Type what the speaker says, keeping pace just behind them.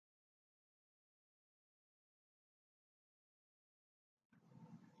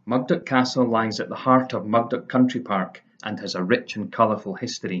Mugdock Castle lies at the heart of Mugdock Country Park and has a rich and colourful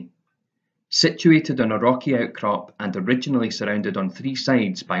history. Situated on a rocky outcrop and originally surrounded on three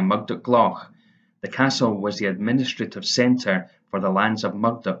sides by Mugdock Loch, the castle was the administrative centre for the lands of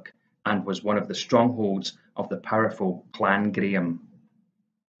Mugdock and was one of the strongholds of the powerful Clan Graham.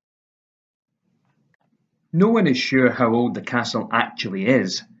 No one is sure how old the castle actually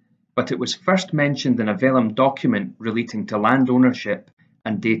is, but it was first mentioned in a vellum document relating to land ownership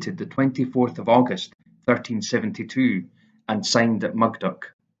and dated the 24th of August 1372 and signed at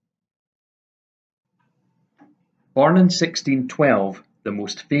Mugdock. Born in 1612, the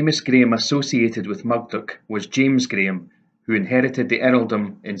most famous Graham associated with Mugdock was James Graham, who inherited the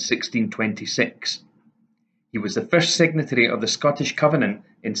earldom in 1626. He was the first signatory of the Scottish Covenant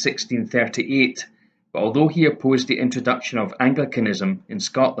in 1638, but although he opposed the introduction of Anglicanism in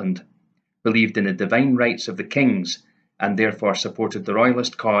Scotland, believed in the divine rights of the kings, and therefore supported the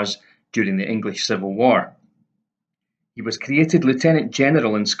Royalist cause during the English Civil War. He was created Lieutenant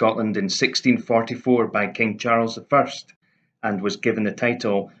General in Scotland in 1644 by King Charles I and was given the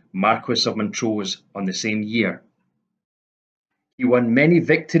title Marquess of Montrose on the same year. He won many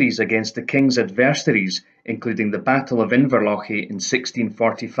victories against the king's adversaries, including the Battle of Inverlochy in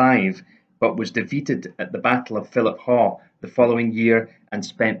 1645, but was defeated at the Battle of Philiphaugh the following year and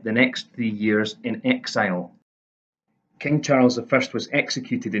spent the next 3 years in exile. King Charles I was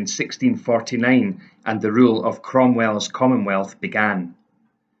executed in 1649 and the rule of Cromwell's Commonwealth began.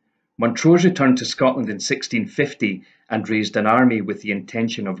 Montrose returned to Scotland in 1650 and raised an army with the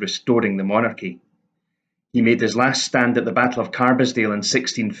intention of restoring the monarchy. He made his last stand at the Battle of Carbisdale in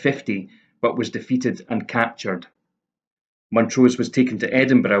 1650 but was defeated and captured. Montrose was taken to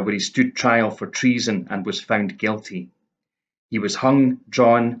Edinburgh where he stood trial for treason and was found guilty. He was hung,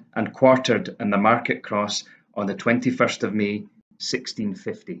 drawn and quartered in the Market Cross on the 21st of May,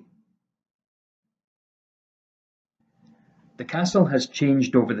 1650. The castle has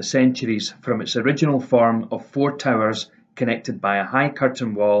changed over the centuries from its original form of 4 towers connected by a high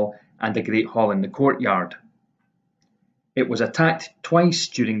curtain wall and a great hall in the courtyard. It was attacked twice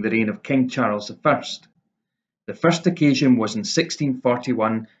during the reign of King Charles I. The first occasion was in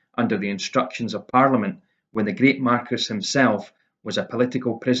 1641 under the instructions of Parliament when the great Marquess himself was a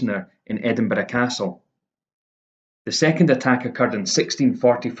political prisoner in Edinburgh Castle. The second attack occurred in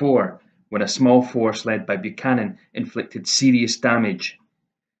 1644 when a small force led by Buchanan inflicted serious damage.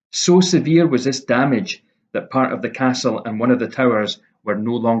 So severe was this damage that part of the castle and one of the towers were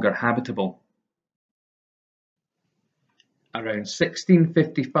no longer habitable. Around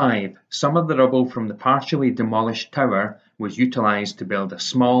 1655, some of the rubble from the partially demolished tower was utilised to build a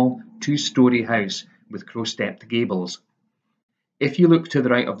small 2-storey house with crow-stepped gables. If you look to the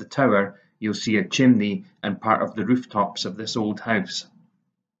right of the tower, you'll see a chimney and part of the rooftops of this old house.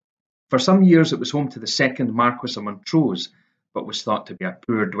 For some years it was home to the second Marquess of Montrose, but was thought to be a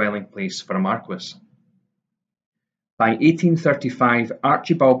poor dwelling place for a marquess. By 1835,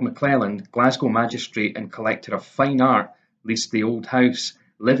 Archibald MacLelland, Glasgow magistrate and collector of fine art, leased the old house,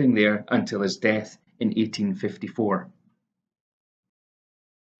 living there until his death in 1854.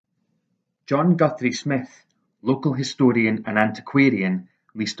 John Guthrie Smith, local historian and antiquarian,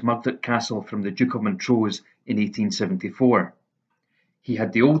 leased Mugdock Castle from the Duke of Montrose in 1874. He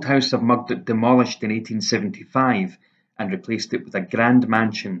had the old house of Mugdock demolished in 1875 and replaced it with a grand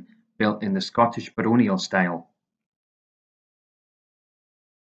mansion built in the Scottish baronial style.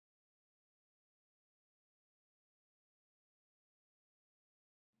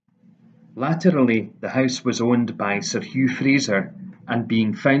 Latterly, the house was owned by Sir Hugh Fraser and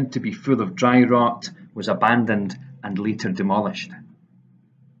being found to be full of dry rot was abandoned and later demolished.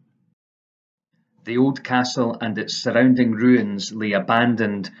 The old castle and its surrounding ruins lay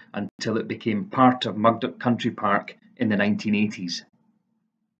abandoned until it became part of Mugdock Country Park in the 1980s.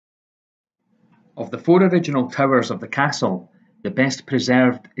 Of the 4 original towers of the castle, the best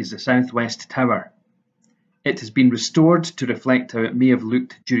preserved is the southwest tower. It has been restored to reflect how it may have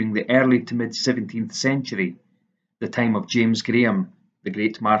looked during the early to mid-17th century, the time of James Graham, the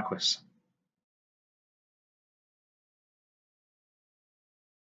great Marquess.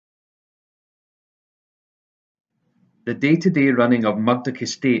 The day-to-day running of Mugdock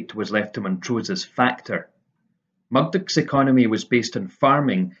Estate was left to Montrose's factor. Mugdock's economy was based on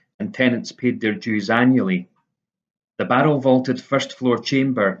farming and tenants paid their dues annually. The barrel-vaulted first-floor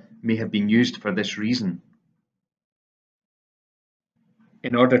chamber may have been used for this reason.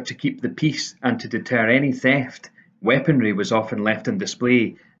 In order to keep the peace and to deter any theft, weaponry was often left on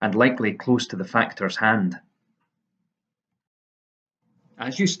display and likely close to the factor's hand.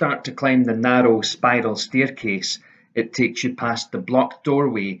 As you start to climb the narrow spiral staircase, It takes you past the blocked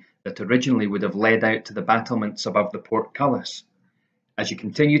doorway that originally would have led out to the battlements above the portcullis. As you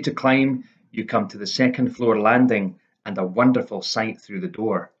continue to climb, you come to the second floor landing and a wonderful sight through the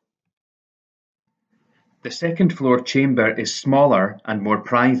door. The second floor chamber is smaller and more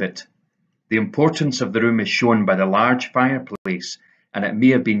private. The importance of the room is shown by the large fireplace, and it may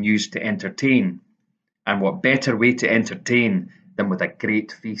have been used to entertain. And what better way to entertain than with a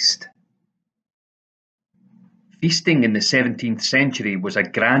great feast? Feasting in the 17th century was a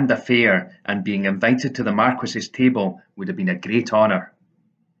grand affair, and being invited to the Marquis's table would have been a great honour.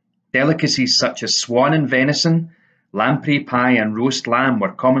 Delicacies such as swan and venison, lamprey pie and roast lamb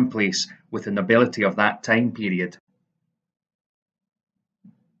were commonplace with the nobility of that time period.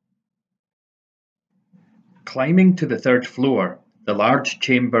 Climbing to the third floor, the large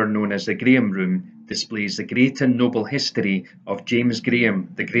chamber known as the Graham Room displays the great and noble history of James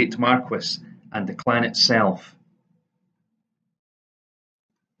Graham, the great Marquis, and the clan itself.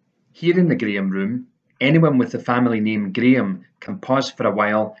 Here in the Graham Room, anyone with the family name Graham can pause for a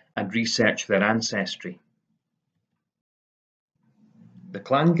while and research their ancestry. The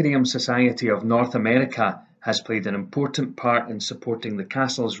Clan Graham Society of North America has played an important part in supporting the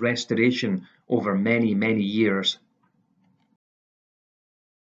castle's restoration over many, many years.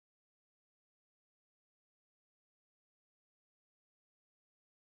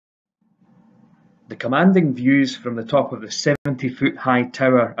 The commanding views from the top of the 70-foot high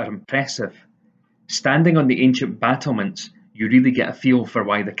tower are impressive. Standing on the ancient battlements, you really get a feel for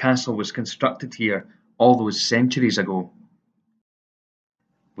why the castle was constructed here all those centuries ago.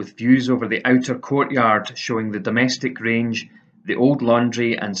 With views over the outer courtyard showing the domestic range, the old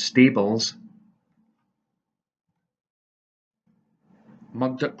laundry and stables,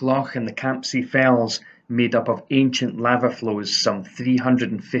 Mugdock Loch and the Campsie Fells, made up of ancient lava flows some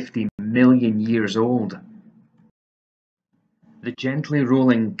 350 million years old. The gently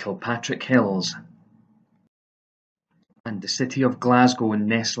rolling Kilpatrick Hills, and the city of Glasgow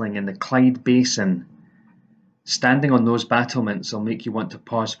nestling in the Clyde Basin. Standing on those battlements will make you want to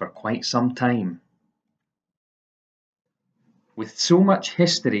pause for quite some time. With so much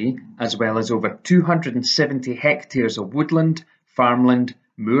history, as well as over 270 hectares of woodland, farmland,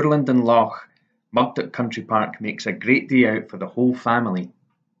 moorland and loch, Mugdock Country Park makes a great day out for the whole family.